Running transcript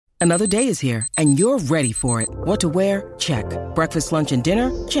Another day is here, and you're ready for it. What to wear? Check. Breakfast, lunch, and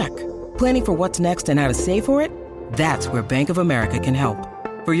dinner? Check. Planning for what's next and how to save for it? That's where Bank of America can help.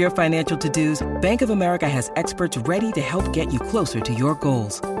 For your financial to-dos, Bank of America has experts ready to help get you closer to your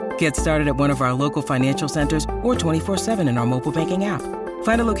goals. Get started at one of our local financial centers or 24/7 in our mobile banking app.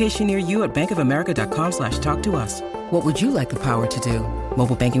 Find a location near you at bankofamerica.com/talktous. What would you like the power to do?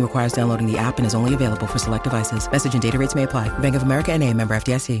 Mobile banking requires downloading the app and is only available for select devices. Message and data rates may apply. Bank of America N.A., member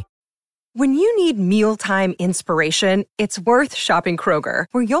FDIC. When you need mealtime inspiration, it's worth shopping Kroger,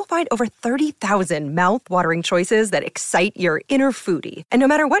 where you'll find over 30,000 mouth-watering choices that excite your inner foodie. And no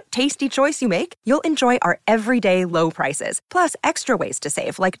matter what tasty choice you make, you'll enjoy our everyday low prices, plus extra ways to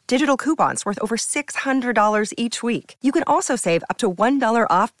save, like digital coupons worth over $600 each week. You can also save up to $1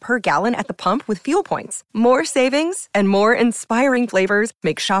 off per gallon at the pump with fuel points. More savings and more inspiring flavors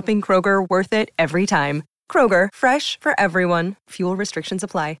make shopping Kroger worth it every time. Kroger, fresh for everyone. Fuel restrictions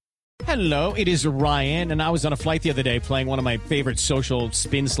apply. Hello, it is Ryan, and I was on a flight the other day playing one of my favorite social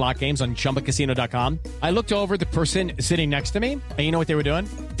spin slot games on ChumbaCasino.com. I looked over at the person sitting next to me, and you know what they were doing?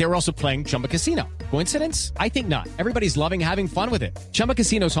 They were also playing Chumba Casino. Coincidence? I think not. Everybody's loving having fun with it. Chumba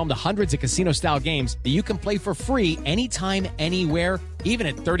Casino is home to hundreds of casino-style games that you can play for free anytime, anywhere, even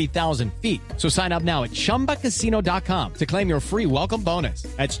at 30,000 feet. So sign up now at ChumbaCasino.com to claim your free welcome bonus.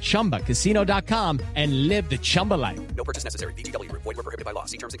 That's ChumbaCasino.com and live the Chumba life. No purchase necessary. VGW. Void where prohibited by law.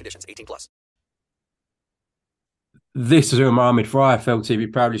 See terms and conditions. 18+. This is Umar Ahmed for IFL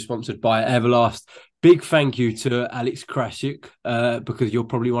TV, proudly sponsored by Everlast. Big thank you to Alex KRASSYUK because you're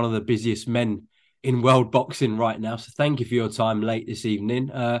probably one of the busiest men in world boxing right now. So thank you for your time late this evening.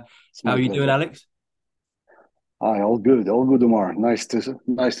 How are you doing, Alex? Hi, all good, Umar. Nice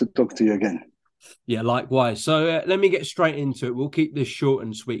to talk to you again. Yeah, likewise. So let me get straight into it. We'll keep this short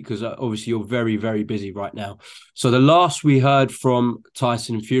and sweet because obviously you're very, very busy right now. So the last we heard from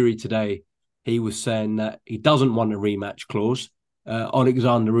Tyson Fury today, he was saying that he doesn't want a rematch clause.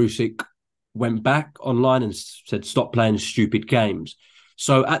 Alexander Usyk went back online and said, stop playing stupid games.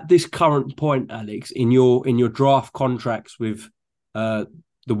 So at this current point, Alex, in your draft contracts with the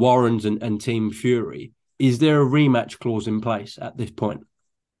Warrens and Team Fury, is there a rematch clause in place at this point?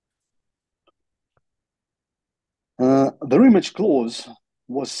 The rematch clause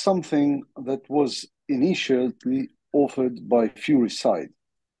was something that was initially offered by Fury's side.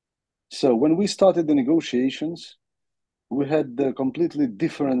 So when we started the negotiations, we had the completely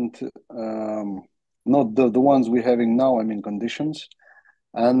different, not the ones we're having now, conditions.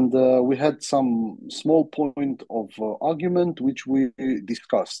 And we had some small point of argument, which we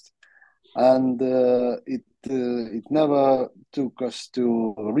discussed. And it never took us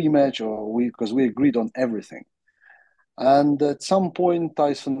to a rematch because we agreed on everything. And at some point,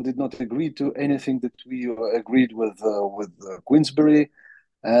 Tyson did not agree to anything that we agreed with Queensberry,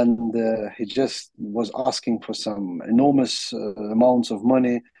 and he just was asking for some enormous amounts of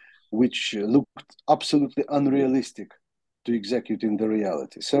money, which looked absolutely unrealistic to execute in the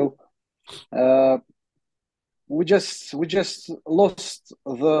reality. So we just lost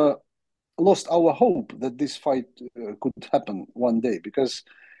our hope that this fight could happen one day, because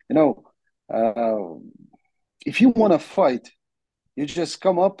if you want to fight, you just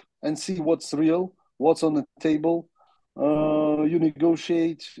come up and see what's real, what's on the table. You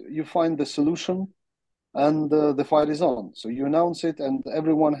negotiate, you find the solution, and the fight is on. So you announce it, and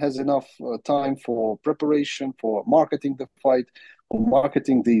everyone has enough time for preparation, for marketing the fight, for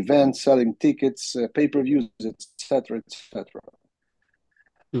marketing the event, selling tickets, pay-per-views, etc., etc.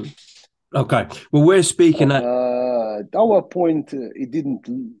 Okay. Well, we're speaking at our point. It didn't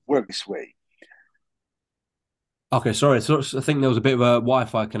work this way. Okay, sorry. So I think there was a bit of a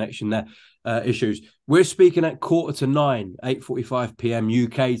Wi-Fi connection there, issues. We're speaking at 9:45, 8:45 p.m.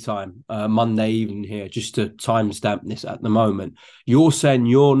 UK time, Monday evening here, just to timestamp this at the moment. You're saying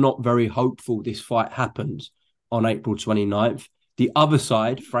you're not very hopeful this fight happens on April 29th. The other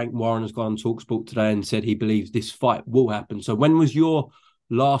side, Frank Warren, has gone on TalkSport today and said he believes this fight will happen. So when was your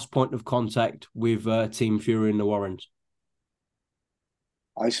last point of contact with Team Fury and the Warrens?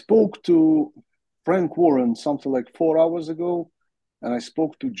 I spoke to Frank Warren something like 4 hours ago, and I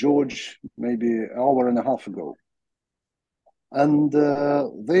spoke to George maybe an hour and a half ago. And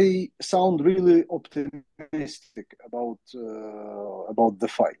they sound really optimistic about the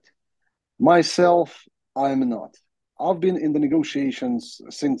fight. Myself, I'm not. I've been in the negotiations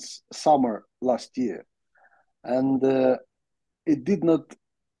since summer last year, and it did not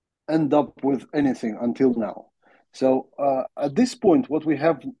end up with anything until now. So at this point, what we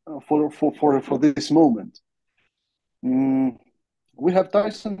have for this moment, we have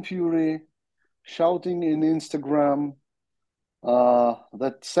Tyson Fury shouting in Instagram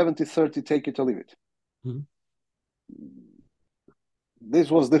that 70-30, take it or leave it. Mm-hmm.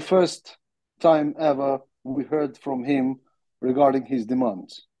 This was the first time ever we heard from him regarding his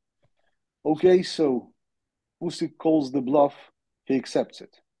demands. Okay, so Usyk calls the bluff, he accepts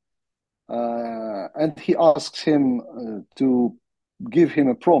it. And he asks him to give him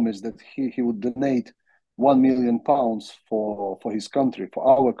a promise that he would donate £1 million for his country, for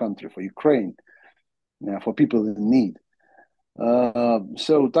our country, for Ukraine, for people in need.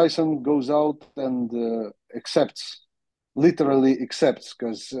 So Tyson goes out and accepts, literally accepts,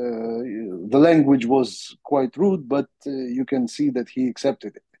 because the language was quite rude, but you can see that he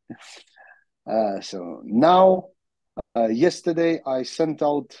accepted it. So now, yesterday I sent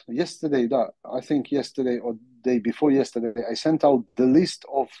out, I think yesterday or day before yesterday, I sent out the list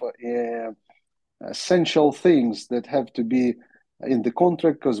of essential things that have to be in the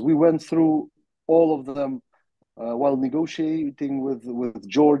contract, because we went through all of them while negotiating with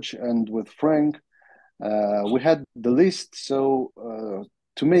George and with Frank. We had the list, so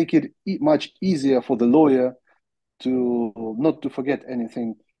to make it much easier for the lawyer to not to forget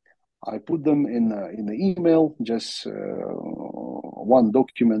anything, I put them in the email, just one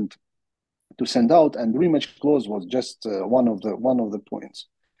document to send out, and rematch clause was just one of the points.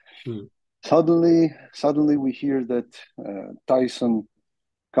 Mm. Suddenly we hear that Tyson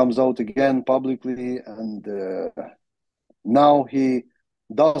comes out again publicly, and now he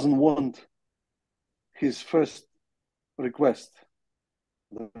doesn't want his first request,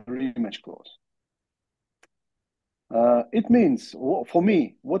 the rematch clause. It means for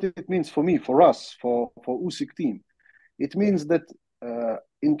me, what it means for me, for us, for USYK team, it means that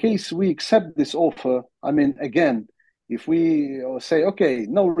in case we accept this offer, I mean, again, if we say, okay,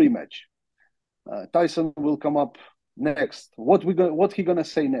 no rematch, Tyson will come up next. What he gonna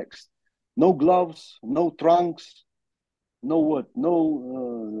say next? No gloves, no trunks, no what? No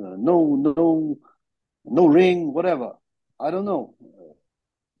ring, whatever. I don't know,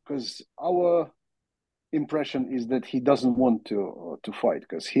 because our impression is that he doesn't want to fight,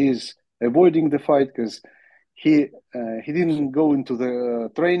 because he's avoiding the fight, because he didn't go into the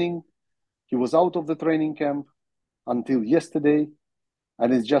training. He was out of the training camp until yesterday,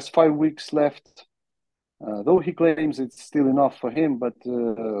 and it's just 5 weeks left. Though he claims it's still enough for him, but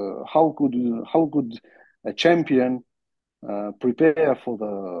how could a champion prepare for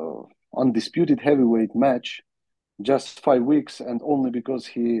the undisputed heavyweight match just 5 weeks, and only because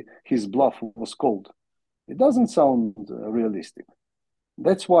his bluff was called? It doesn't sound realistic.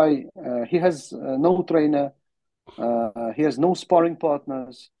 That's why he has no trainer, he has no sparring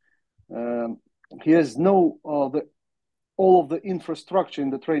partners, he has no all of the infrastructure in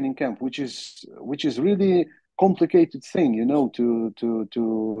the training camp, which is really complicated thing,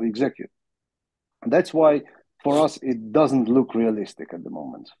 to execute. And that's why for us it doesn't look realistic at the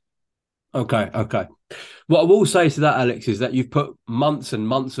moment. Okay. What I will say to that, Alex, is that you've put months and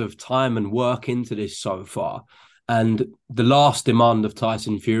months of time and work into this so far. And the last demand of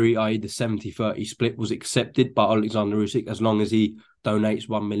Tyson Fury, i.e. the 70-30 split, was accepted by Alexander Usyk as long as he donates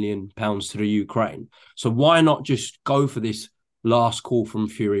 £1 million to the Ukraine. So why not just go for this last call from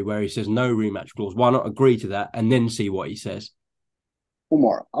Fury where he says no rematch clause? Why not agree to that and then see what he says?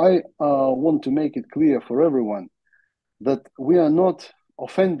 Umar, I want to make it clear for everyone that we are not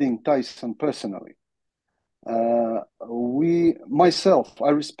offending Tyson personally. I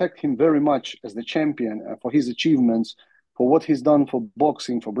respect him very much as the champion for his achievements, for what he's done for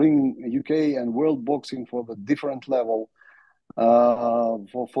boxing, for bringing UK and world boxing for the different level, for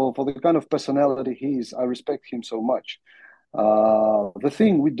the kind of personality he is. I respect him so much. The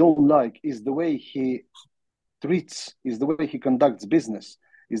thing we don't like is the way he conducts business,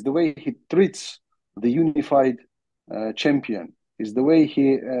 is the way he treats the unified champion, is the way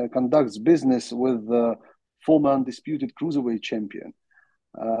he conducts business with the former undisputed cruiserweight champion.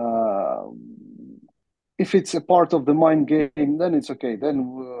 If it's a part of the mind game, then it's okay. Then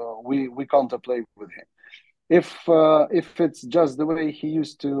we counterplay with him. If it's just the way he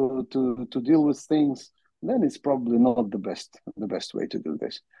used to deal with things, then it's probably not the best way to do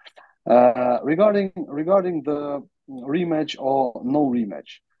this. Regarding the rematch or no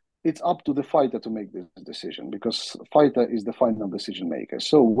rematch, it's up to the fighter to make this decision, because fighter is the final decision maker.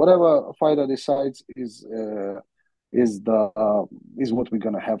 So whatever fighter decides is what we're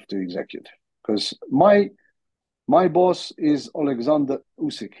gonna have to execute. Because my boss is Alexander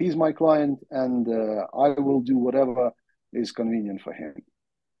Usyk. He's my client, and I will do whatever is convenient for him.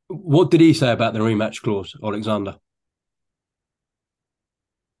 What did he say about the rematch clause, Alexander?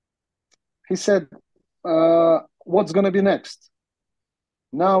 He said, what's going to be next?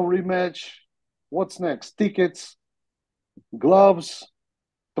 Now rematch. What's next? Tickets. gloves,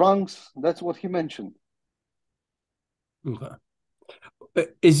 trunks. That's what he mentioned. Okay.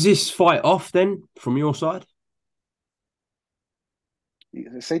 Is this fight off then from your side?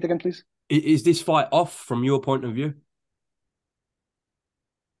 Say it again, please. Is this fight off from your point of view?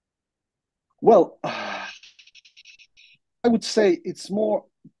 Well, I would say it's more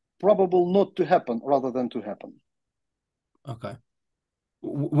probable not to happen rather than to happen. Okay.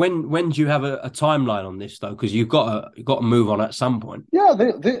 When do you have a timeline on this though? Because you've got to move on at some point. Yeah,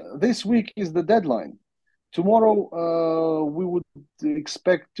 this week is the deadline. Tomorrow, we would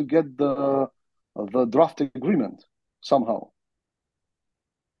expect to get the draft agreement somehow.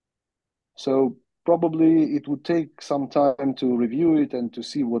 So probably it would take some time to review it and to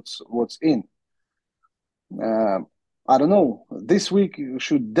see what's in. I don't know. This week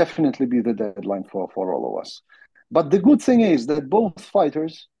should definitely be the deadline for all of us. But the good thing is that both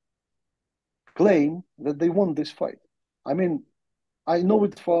fighters claim that they won this fight. I mean, I know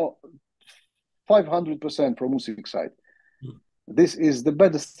it for 500% from Usyk's side. This is the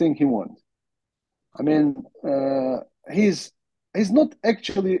baddest thing he won. I mean, he's not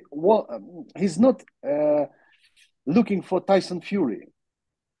actually he's not looking for Tyson Fury.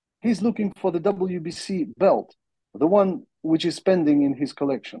 He's looking for the WBC belt, the one which is pending in his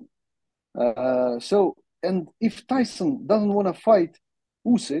collection. And if Tyson doesn't want to fight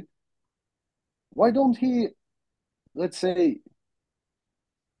Usyk, why don't he, let's say,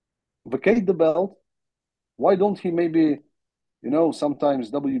 vacate the belt? Why don't he maybe,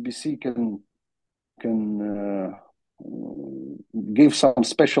 sometimes WBC can give some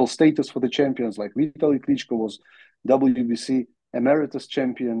special status for the champions, like Vitaly Klitschko was WBC emeritus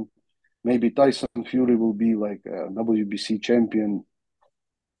champion. Maybe Tyson Fury will be like a WBC champion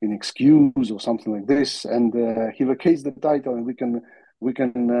in excuse or something like this, and he vacates the title, and we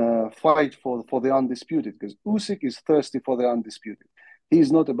can fight for the undisputed, because Usyk is thirsty for the undisputed.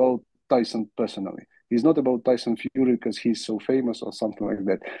 He's not about Tyson personally. He's not about Tyson Fury because he's so famous or something like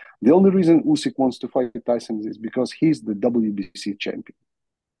that. The only reason Usyk wants to fight Tyson is because he's the WBC champion.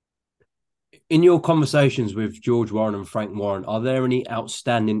 In your conversations with George Warren and Frank Warren, are there any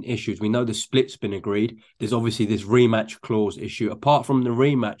outstanding issues? We know the split's been agreed. There's obviously this rematch clause issue. Apart from the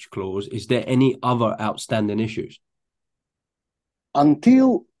rematch clause, is there any other outstanding issues?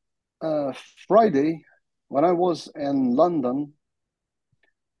 Until Friday, when I was in London,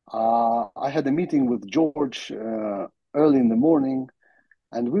 I had a meeting with George early in the morning,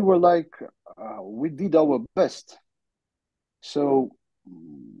 and we were like, we did our best. So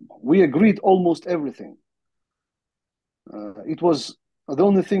we agreed almost everything. It was the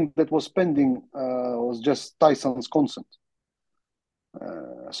only thing that was pending was just Tyson's consent.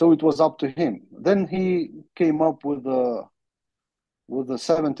 So it was up to him. Then he came up with the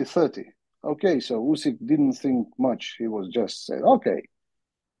 70-30. Okay, so Usyk didn't think much. He was just said, okay,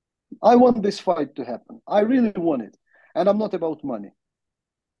 I want this fight to happen. I really want it. And I'm not about money.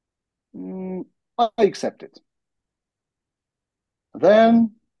 I accept it.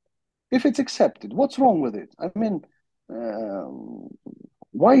 Then, if it's accepted, what's wrong with it? I mean,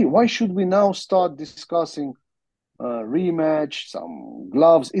 why should we now start discussing rematch, some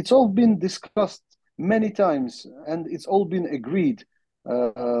gloves? It's all been discussed many times, and it's all been agreed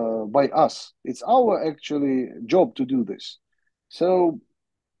by us. It's our actually job to do this. So,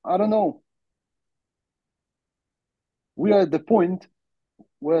 I don't know. We are at the point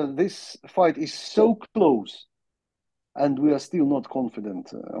where this fight is so close, and we are still not confident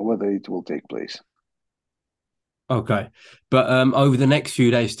whether it will take place. Okay. But over the next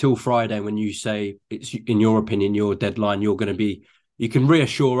few days till Friday, when you say it's, in your opinion, your deadline, you can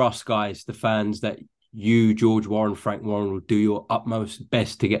reassure us guys, the fans, that you, George Warren, Frank Warren, will do your utmost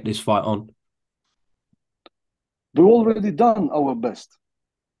best to get this fight on. We've already done our best,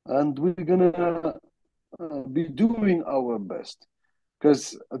 and we're going to be doing our best,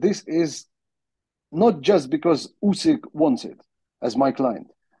 because this is not just because Usyk wants it as my client,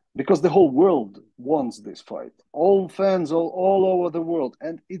 because the whole world wants this fight. All fans all over the world.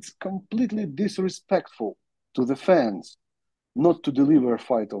 And it's completely disrespectful to the fans not to deliver a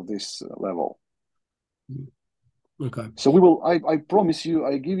fight of this level. Okay. So we will, I promise you,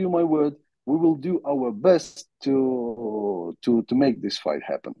 I give you my word, we will do our best to make this fight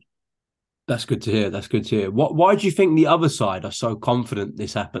happen. That's good to hear. That's good to hear. Why do you think the other side are so confident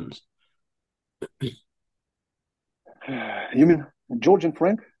this happens? You mean George and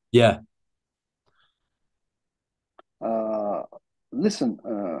Frank? Yeah. Listen,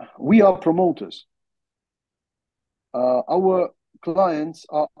 we are promoters. Our clients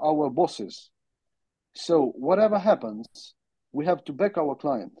are our bosses. So whatever happens, we have to back our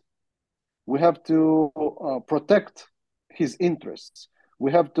client. We have to protect his interests.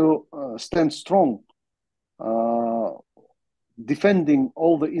 We have to stand strong, defending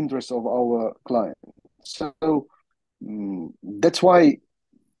all the interests of our client. So that's why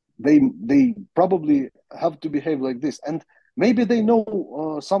they probably have to behave like this. And maybe they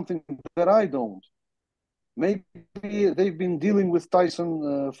know something that I don't. Maybe they've been dealing with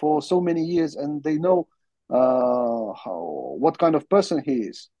Tyson for so many years, and they know what kind of person he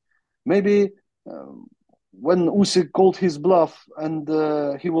is. Maybe when Usyk called his bluff, and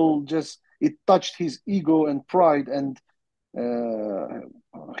it touched his ego and pride, and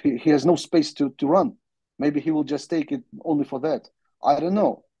he has no space to run. Maybe he will just take it only for that. I don't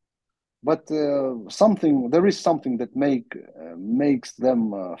know. But there is something that makes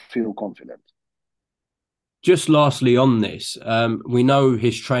them feel confident. Just lastly on this, we know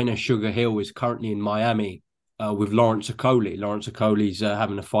his trainer Sugar Hill is currently in Miami with Lawrence Okolie. Lawrence Okolie's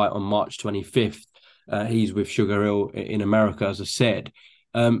having a fight on March 25th. He's with Sugar Hill in America, as I said.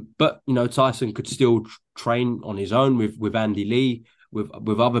 But Tyson could still train on his own with Andy Lee,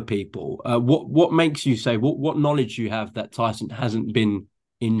 with other people. What makes you say what knowledge you have that Tyson hasn't been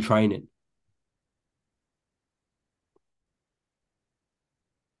in training?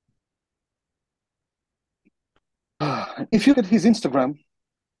 If you look at his Instagram,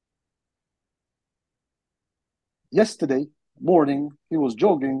 yesterday morning he was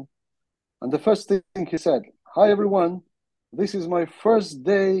jogging, and the first thing he said, "Hi everyone, this is my first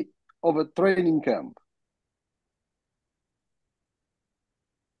day of a training camp."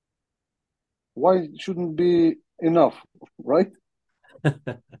 Why shouldn't be enough, right?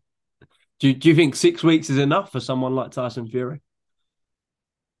 Do you think 6 weeks is enough for someone like Tyson Fury?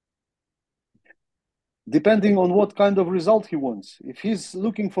 Depending on what kind of result he wants. If he's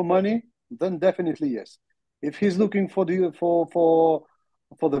looking for money, then definitely yes. If he's looking for the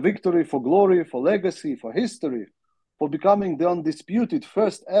victory, for glory, for legacy, for history, for becoming the undisputed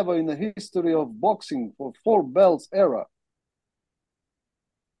first ever in the history of boxing for 4 belts era,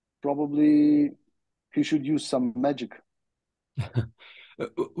 probably he should use some magic.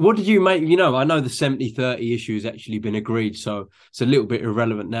 What did you make? I know the 70-30 issue has actually been agreed, so it's a little bit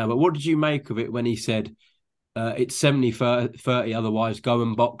irrelevant now. But what did you make of it when he said it's 70-30, otherwise go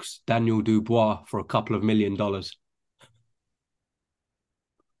and box Daniel Dubois for a couple of $1 million?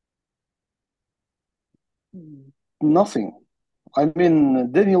 Nothing. I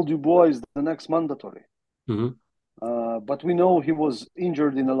mean, Daniel Dubois is the next mandatory. Mm-hmm. But we know he was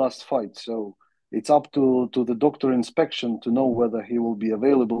injured in the last fight, so it's up to the doctor inspection to know whether he will be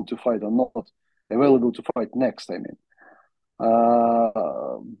available to fight or not. Available to fight next, I mean.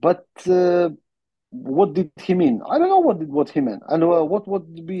 But what did he mean? I don't know what he meant. And what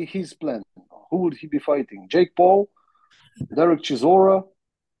would be his plan? Who would he be fighting? Jake Paul? Derek Chisora?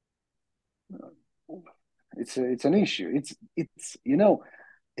 It's an issue.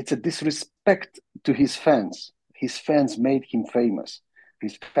 It's a disrespect to his fans. His fans made him famous.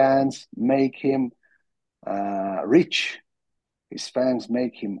 His fans make him rich. His fans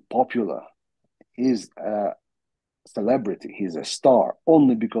make him popular. He's a celebrity. He's a star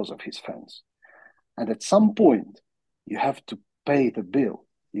only because of his fans. And at some point, you have to pay the bill.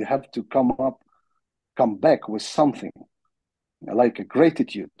 You have to come back with something like a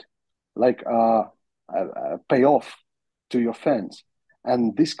gratitude, like a payoff to your fans.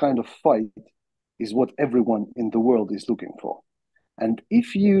 And this kind of fight is what everyone in the world is looking for. And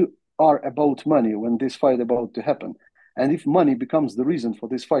if you are about money when this fight about to happen, and if money becomes the reason for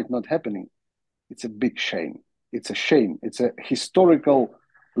this fight not happening, it's a big shame. It's a shame. It's a historical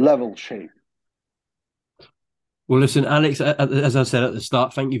level shame. Well, listen, Alex, as I said at the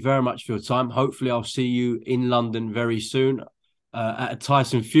start, thank you very much for your time. Hopefully I'll see you in London very soon at a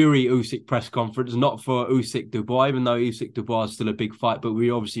Tyson Fury Usyk press conference, not for Usyk Dubois, even though Usyk Dubois is still a big fight, but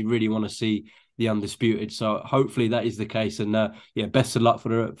we obviously really want to see the undisputed. So hopefully that is the case. And best of luck for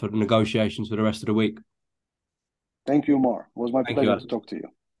the negotiations for the rest of the week. Thank you, Mar. It was my pleasure to talk to you.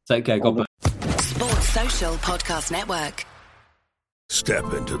 Take care. God bless. Sports Social Podcast Network.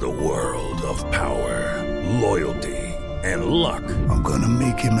 Step into the world of power, loyalty, and luck. I'm going to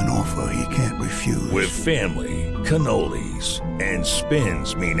make him an offer he can't refuse. With family, cannolis, and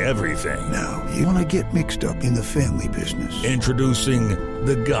spins mean everything. Now, you want to get mixed up in the family business. Introducing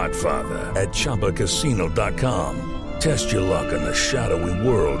The Godfather at ChumbaCasino.com. Test your luck in the shadowy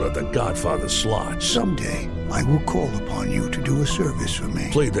world of The Godfather slot. Someday, I will call upon you to do a service for me.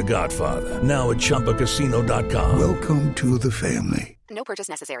 Play The Godfather now at ChumbaCasino.com. Welcome to the family. No purchase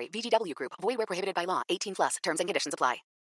necessary. VGW Group. Void where prohibited by law. 18+. Terms and conditions apply.